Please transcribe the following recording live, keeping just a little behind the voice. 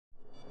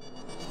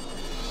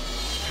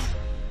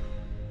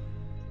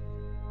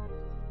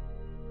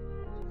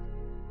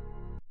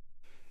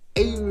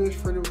Hey man,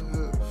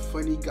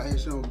 funny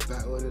guys on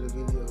back with the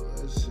video.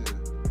 Listen,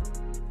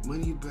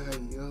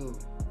 Moneybagg, yo,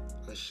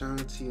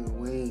 Ashanti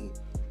and Wayne.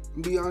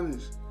 Be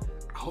honest,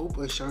 I hope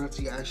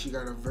Ashanti actually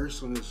got a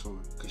verse on this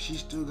one, cause she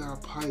still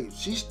got pipes.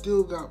 She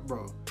still got,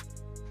 bro.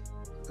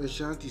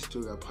 Ashanti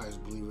still got pipes,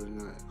 believe it or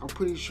not. I'm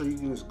pretty sure you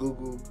can just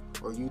Google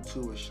or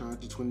YouTube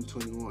Ashanti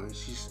 2021 and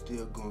she's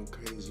still going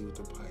crazy with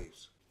the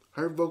pipes.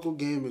 Her vocal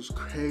game is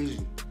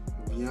crazy,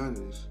 to be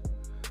honest.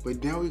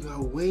 But now we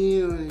got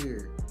Wayne on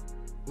here.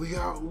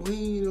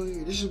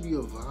 This should be a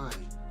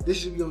vibe. This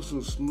should be on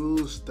some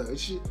smooth stuff.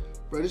 This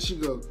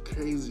should go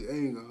crazy. I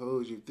ain't gonna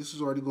hold you. This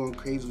is already going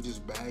crazy with this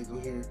bag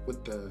on here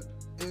with the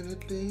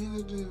anything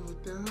to do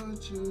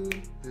without you.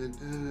 I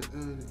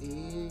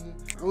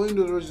don't even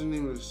know the original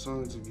name of the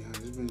song, to be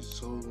honest. It's been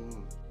so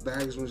long.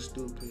 Bags went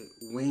stupid.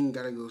 Wayne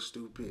gotta go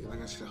stupid.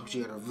 Like I said, I hope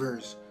she got a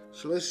verse.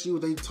 So let's see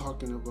what they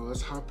talking about.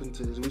 Let's hop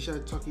into this. Make sure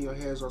you're tucking your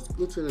heads off.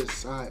 Go to the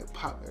side.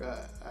 Pop it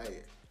up.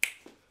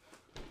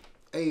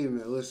 Hey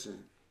man,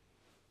 listen.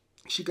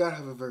 She gotta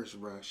have a verse,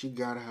 bro. She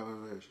gotta have a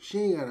verse. She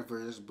ain't got a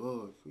verse. That's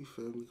bull. You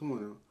feel me? Come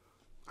on now.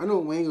 I know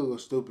Wayne gonna go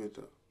stupid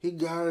though. He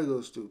gotta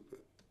go stupid.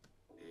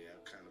 Yeah,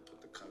 I kind of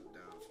put the cup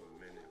down for a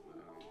minute,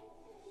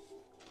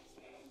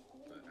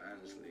 but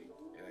honestly,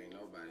 it ain't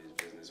nobody's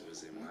business.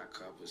 What's in my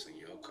cup, what's in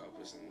your cup,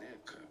 what's in their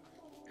cup.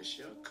 It's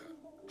your cup.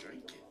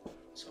 Drink it.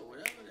 So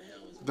whatever the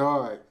hell is.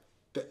 Dog,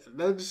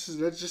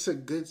 that's just a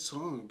good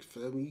song. You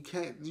feel me?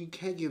 You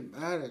can't get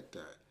mad at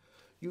that.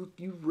 You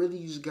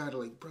really just gotta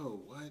like, bro,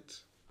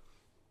 what?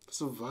 It's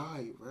a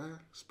vibe, bro.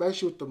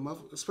 Especially with the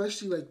muffle,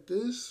 especially like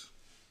this.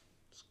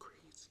 It's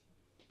crazy.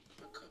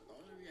 My cup, the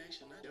only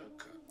reaction I your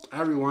cup.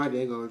 I rewind,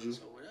 ain't gonna do.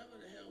 So whatever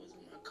the hell was in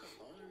my cup,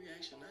 the only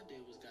reaction I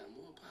did was got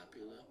more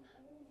popular,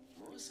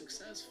 more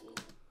successful.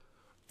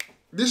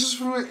 This is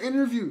from an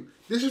interview.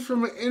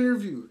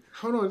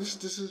 Hold on, this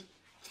is.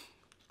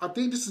 I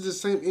think this is the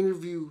same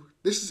interview.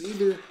 This is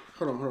either.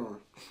 Hold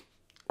on.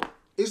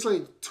 It's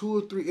like 2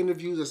 or 3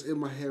 interviews that's in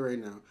my head right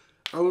now.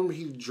 I remember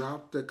he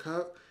dropped the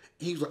cup.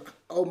 He was like,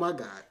 "Oh my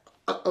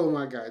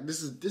god,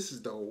 this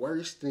is the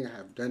worst thing I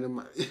have done in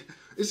my."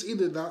 It's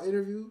either that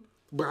interview,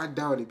 but I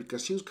doubt it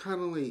because he was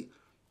kind of like,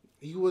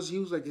 he was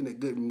like in a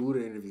good mood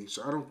in the interview,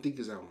 so I don't think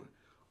it's that one.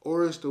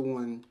 Or it's the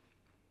one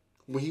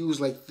when he was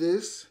like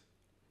this,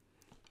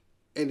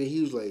 and then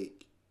he was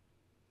like,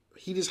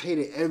 he just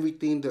hated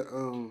everything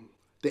the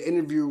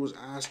interviewer was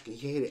asking.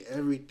 He hated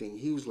everything.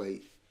 He was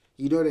like,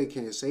 "You know they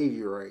can't save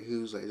you, right?" He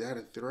was like, "Is that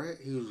a threat?"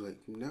 He was like,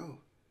 "No."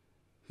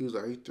 He was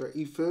like,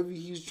 you feel me?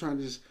 He was trying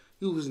to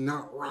he was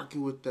not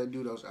rocking with that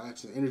dude that was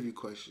asking interview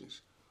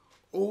questions.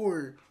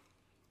 Or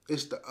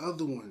it's the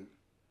other one.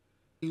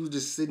 He was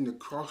just sitting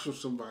across from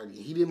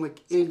somebody. He didn't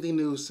like anything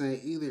they was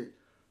saying either.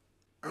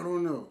 I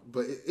don't know.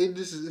 But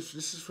this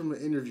is from an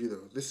interview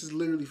though. This is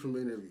literally from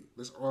an interview.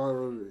 That's all I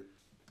wrote here.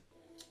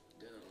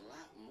 Did a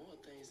lot more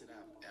things that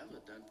I've ever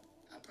done.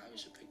 I probably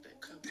should pick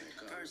that cup back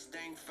up. First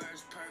thing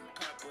first, perk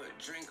popper,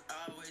 drink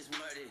always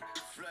muddy,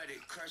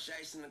 flooded, crush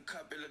ice in the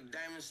cup, it look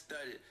diamond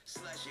studded,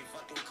 slushy,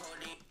 fucking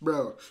codeine.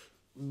 Bro,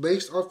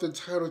 based off the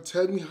title,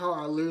 tell me how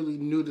I literally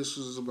knew this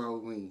was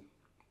about Wayne.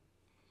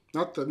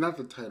 Not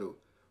the title,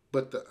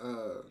 but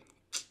the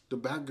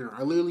background.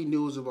 I literally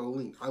knew it was about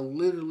Wayne. I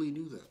literally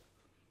knew that.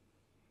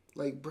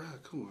 Like, bro,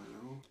 come on,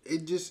 now.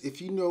 It just,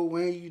 if you know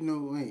Wayne, you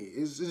know Wayne.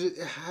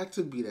 It had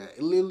to be that.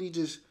 It literally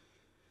just,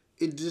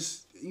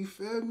 you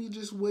feel me?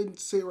 Just wouldn't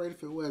say it right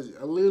if it wasn't.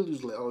 I literally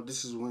was like, oh,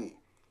 this is Wayne.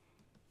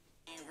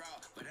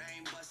 But I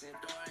ain't busting,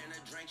 throw her in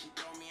a drink, she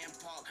throw me in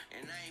park,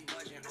 and I ain't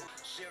budging.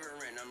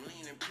 Shivering, I'm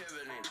leaning,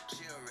 pivoting,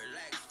 chill,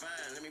 relax,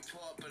 fine. Let me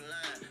pour up a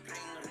line,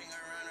 ring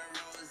around a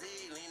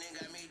rosy, leaning,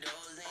 got me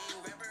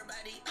dozing,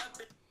 everybody up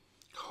and...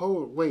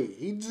 Hold, wait,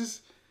 he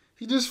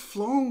just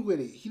flowing with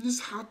it. He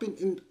just hopping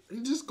and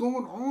he just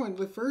going on.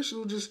 Like first it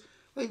was just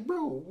like,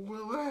 bro,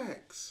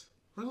 relax.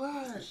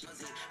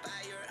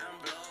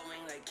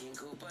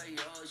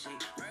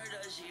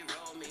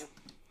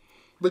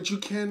 But you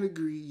can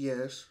agree,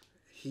 yes,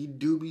 he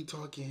do be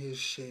talking his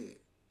shit.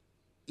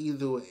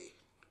 Either way,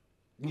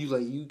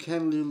 you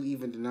can't literally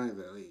even deny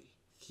that. Like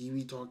he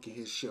be talking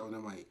his shit on the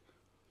mic.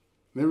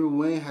 Remember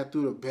Wayne had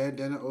threw the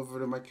bandana over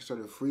the mic and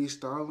started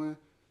freestyling?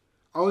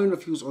 I don't even know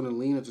if he was on the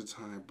lean at the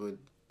time, but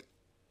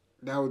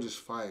that was just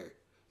fire.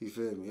 You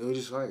feel me? It was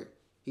just fire.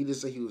 He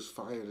just said he was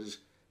fired.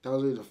 That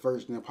was really the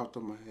first thing that popped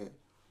up in my head.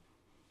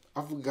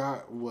 I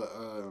forgot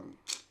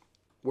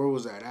where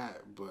was that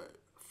at, but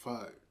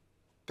fuck,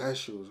 that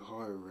shit was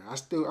hard, bro. I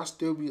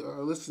still be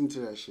listening to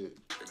that shit.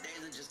 The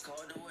days are just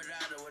colder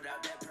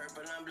without that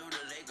purple and blue. The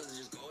Lakers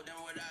just golden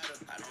without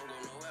her. I don't go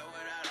nowhere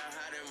without her.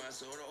 Hiding my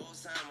soul the whole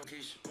time.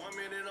 Wockesha. 1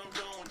 minute I'm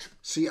gone.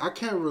 See, I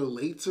can't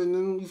relate to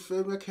them. You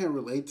feel me? I can't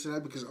relate to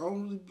that because I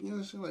don't really, you know what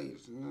I'm saying?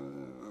 Like,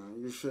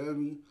 you feel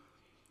me?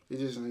 It's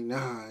just like,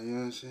 nah, you know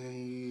what I'm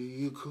saying?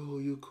 You cool.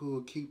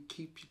 Keep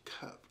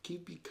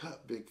your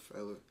cup, big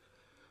fella.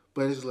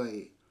 But it's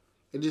like,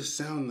 it just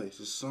sounds nice.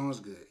 The song's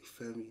good, you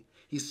feel me?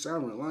 He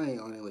sound reliant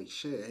on it like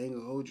shit. I ain't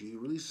gonna hold you. He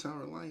really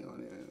sound reliant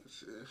on it.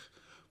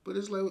 But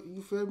it's like,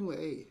 you feel me? Like,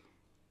 hey,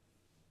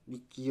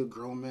 You're a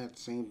grown man at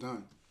the same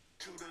time.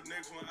 To the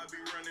next one, I be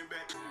running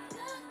back.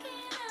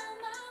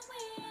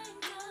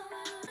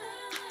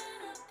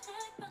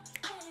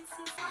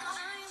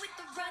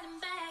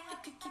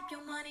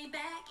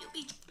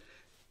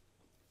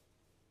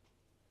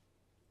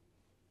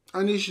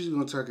 I knew she was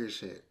gonna talk her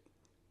shit.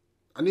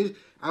 I like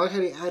how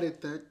they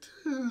added that,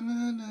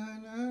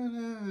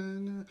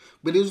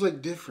 but it was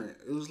like different.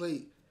 It was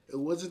like it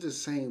wasn't the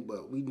same,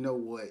 but we know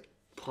what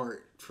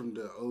part from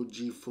the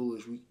OG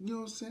Foolish. You know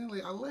what I'm saying?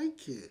 Like I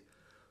like it,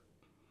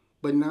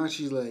 but now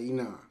she's like,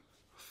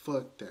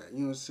 fuck that. You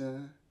know what I'm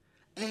saying?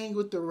 Ain't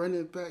with the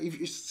running back.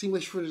 It seems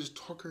like she's trying to just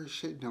talk her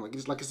shit now.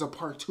 Like it's a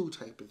part 2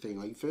 type of thing.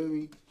 Like you feel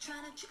me?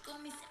 Trying to trick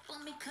on me, step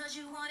on me, cause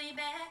you want it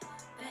back,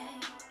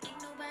 babe.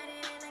 Ain't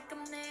nobody there like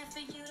I'm there for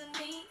you to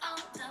me. Oh,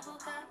 double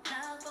cup,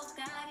 both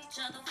got each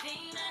other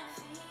feeling.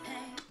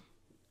 Hey.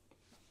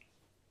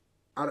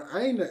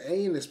 I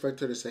ain't expect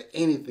her to say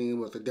anything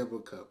about the double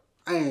cup.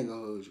 I ain't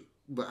gonna hold you,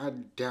 but I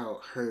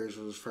doubt hers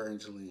was referring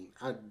to lean.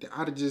 I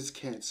just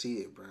can't see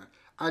it, bro.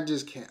 I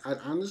just can't. I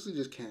honestly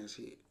just can't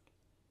see it.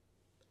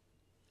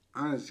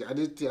 Honestly, I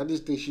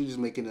just think she's just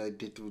making an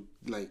addictive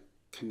like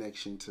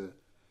connection to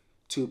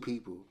two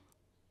people.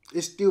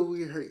 It's still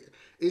weird.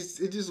 It's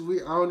just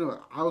weird. I don't know.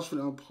 I was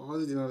finna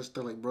unpause it and all this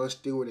stuff. Like, bro, it's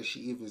still weird that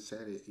she even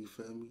said it. You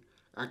feel me?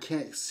 I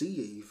can't see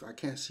it. I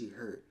can't see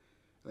her.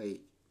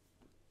 Like,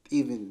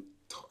 even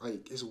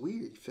like it's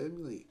weird. You feel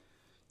me? Like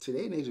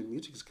today and age of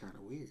music is kind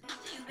of weird.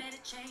 You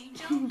better change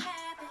your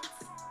habits,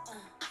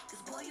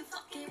 cause boy, you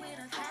fucking with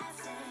a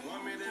fast.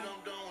 1 minute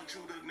I'm done with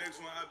you, the next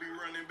one I be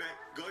running back.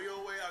 Go your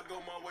way, I go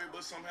my way,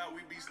 but somehow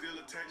we be still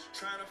attached.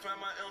 Trying to find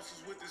my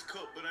answers with this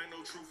cup, but ain't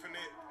no truth in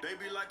it. They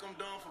be like I'm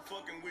done for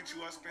fucking with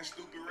you, I spent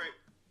stupid rack.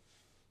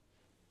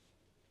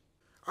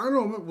 I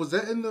don't know. Was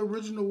that in the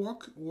original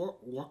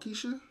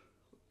Wockesha?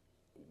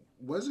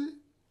 Was it?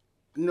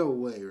 No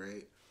way,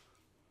 right?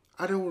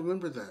 I don't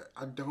remember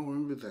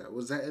that.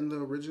 Was that in the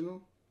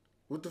original?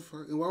 What the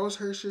fuck? And why was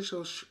her shit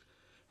so...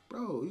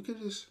 Bro, you could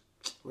just...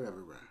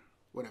 Whatever,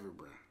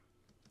 bro.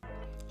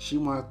 She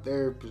my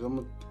therapist.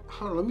 Hold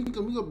on, let me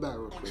go back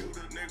real quick.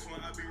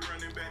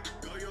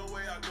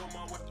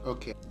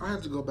 Okay, I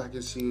have to go back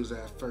and see was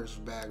that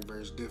first bag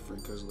verse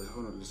different. Because, like,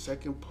 hold on, the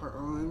second part, I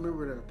don't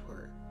remember that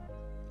part.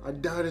 I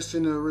doubt it's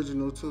in the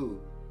original,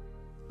 too.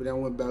 But then I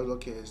went back,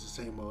 okay, it's the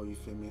same old, you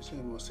feel me?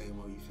 Same old,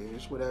 you feel me?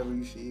 It's whatever,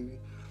 you feel me?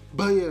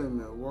 But yeah,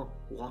 man,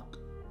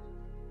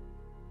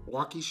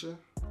 Wockesha.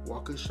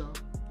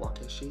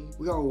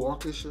 We got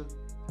Wockesha.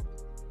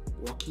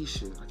 I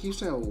keep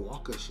saying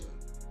Wockesha.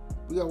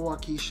 We got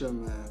Wockesha,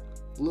 man.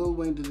 Lil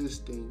Wayne did this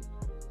thing.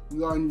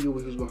 We already knew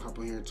what he was gonna hop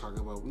on here and talk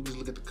about. We just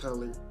look at the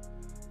color,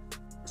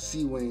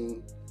 see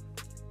Wayne,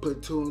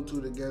 put 2 and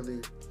 2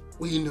 together.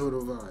 We know the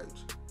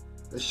vibes.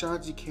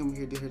 Ashanti came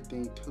here, did her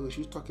thing too. She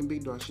was talking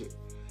big dog shit.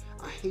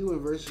 I hate when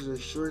verses are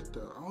short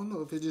though. I don't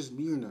know if it's just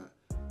me or not.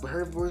 But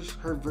her verse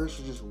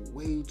was just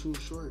way too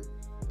short.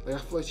 Like I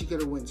feel like she could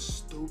have went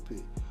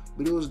stupid.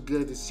 But it was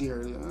good to see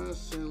her.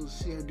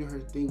 See her do her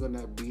thing on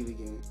that beat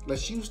again. Like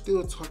she was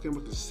still talking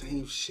about the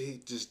same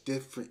shit, just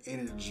different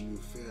energy. You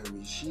feel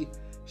me?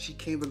 She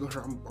came back on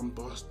her I'm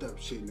bossed up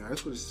shit now.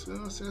 That's what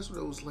that's what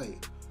it was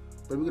like.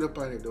 But we get up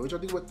out of here though. What y'all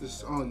think about this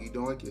song? You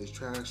don't like it? It's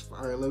trash,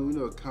 fire. Let me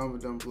know. Comment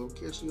down below.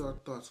 Care see y'all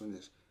thoughts on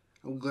this.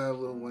 I'm glad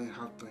Lil Wayne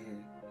hopped on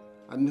here.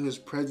 I knew his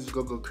presence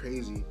gonna go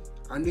crazy.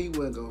 I knew he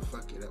wasn't gonna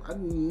fuck it up. I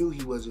knew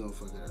he wasn't gonna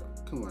fuck it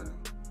up. Come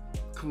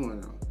on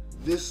now.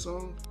 This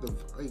song,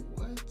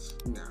 what?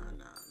 Nah.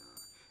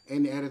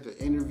 And they added the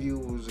interview,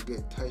 was a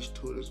good touch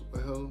to it as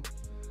well.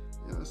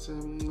 You know what I'm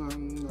saying?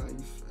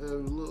 A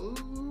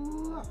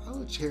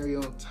little cherry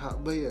on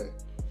top. But yeah,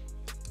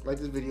 like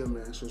this video,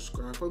 man.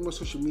 Subscribe. Follow my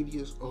social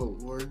medias. Oh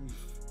Lord,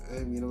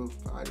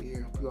 out of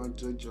here. Hope y'all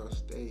enjoyed y'all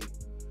stay.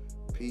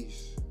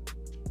 Peace.